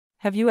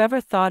Have you ever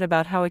thought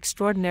about how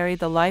extraordinary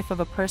the life of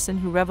a person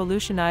who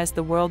revolutionized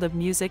the world of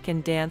music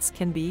and dance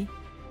can be?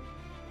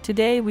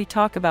 Today we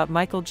talk about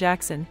Michael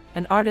Jackson,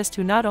 an artist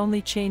who not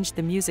only changed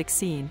the music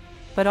scene,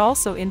 but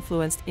also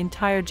influenced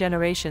entire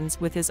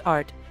generations with his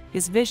art,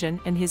 his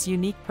vision and his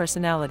unique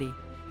personality.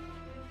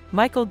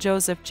 Michael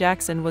Joseph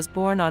Jackson was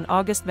born on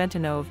August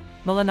 29,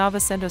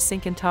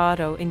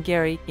 1958 in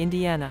Gary,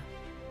 Indiana.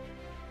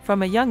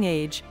 From a young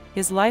age,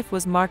 his life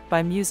was marked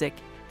by music,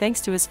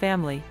 thanks to his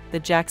family, the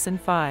Jackson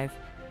 5.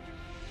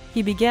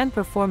 He began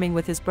performing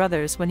with his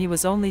brothers when he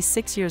was only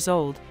 6 years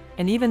old,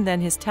 and even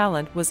then his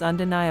talent was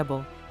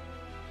undeniable.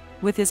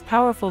 With his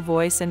powerful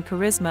voice and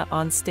charisma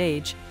on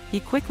stage,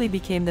 he quickly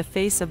became the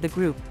face of the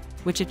group,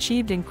 which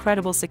achieved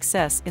incredible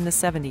success in the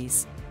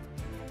 70s.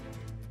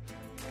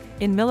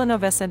 In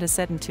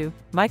 1972,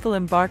 Michael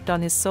embarked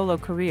on his solo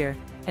career,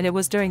 and it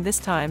was during this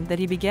time that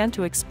he began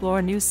to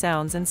explore new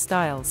sounds and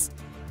styles.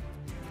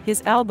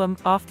 His album,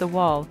 Off the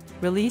Wall,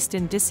 released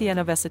in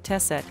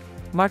 1997,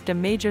 marked a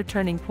major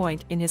turning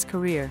point in his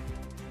career.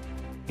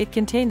 It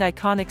contained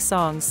iconic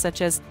songs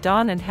such as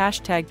Dawn and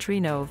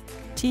 #Trinov,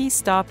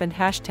 T-Stop and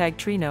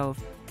 #Trinov,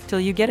 Till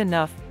You Get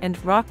Enough,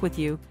 and Rock With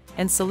You,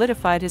 and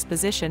solidified his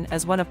position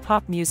as one of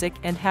pop music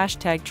and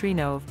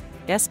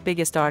 #Trinov's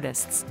biggest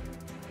artists.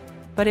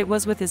 But it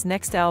was with his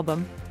next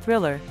album,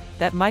 Thriller,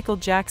 that Michael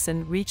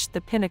Jackson reached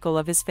the pinnacle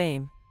of his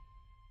fame.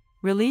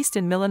 Released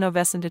in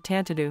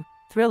 1982,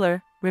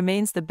 Thriller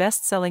remains the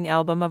best-selling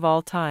album of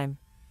all time.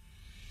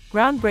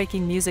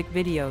 Groundbreaking music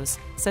videos,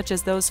 such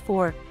as those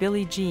for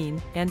Billie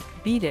Jean and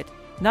Beat It,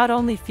 not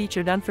only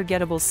featured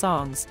unforgettable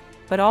songs,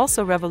 but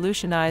also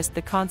revolutionized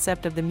the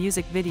concept of the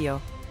music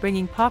video,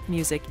 bringing pop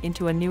music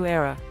into a new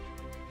era.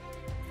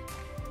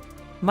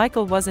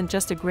 Michael wasn't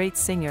just a great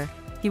singer,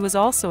 he was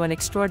also an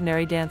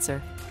extraordinary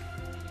dancer.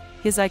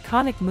 His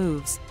iconic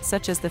moves,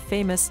 such as the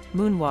famous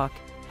moonwalk,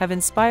 have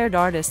inspired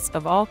artists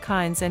of all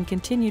kinds and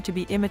continue to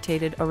be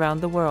imitated around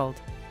the world.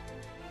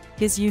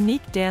 His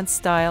unique dance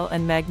style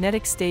and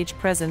magnetic stage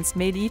presence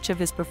made each of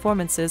his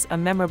performances a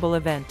memorable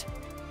event.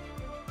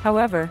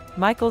 However,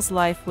 Michael's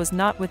life was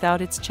not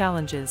without its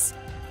challenges.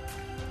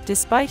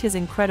 Despite his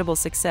incredible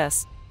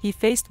success, he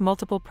faced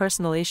multiple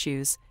personal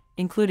issues,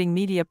 including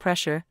media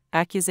pressure,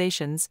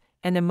 accusations,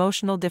 and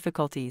emotional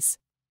difficulties.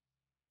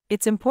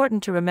 It's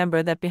important to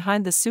remember that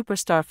behind the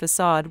superstar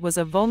facade was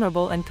a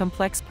vulnerable and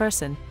complex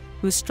person,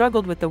 who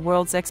struggled with the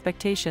world's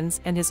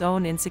expectations and his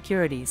own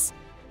insecurities.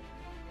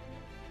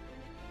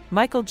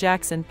 Michael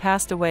Jackson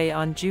passed away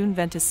on June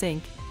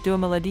 25,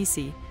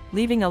 2010,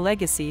 leaving a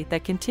legacy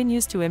that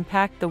continues to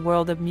impact the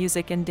world of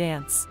music and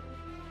dance.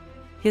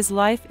 His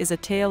life is a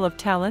tale of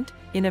talent,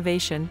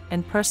 innovation,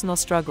 and personal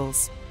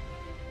struggles.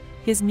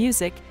 His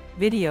music,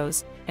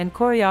 videos, and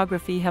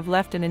choreography have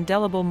left an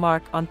indelible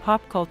mark on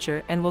pop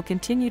culture and will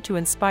continue to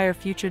inspire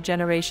future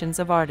generations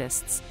of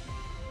artists.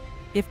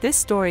 If this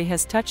story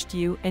has touched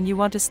you and you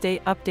want to stay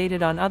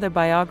updated on other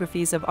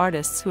biographies of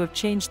artists who have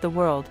changed the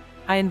world,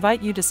 I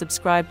invite you to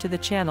subscribe to the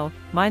channel,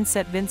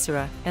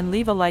 Vincente, and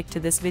leave a like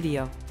to this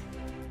video.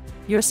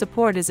 Your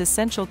support is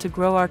essential to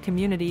grow our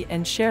community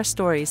and share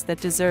stories that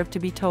deserve to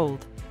be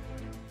told.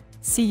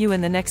 See you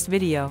in the next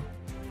video.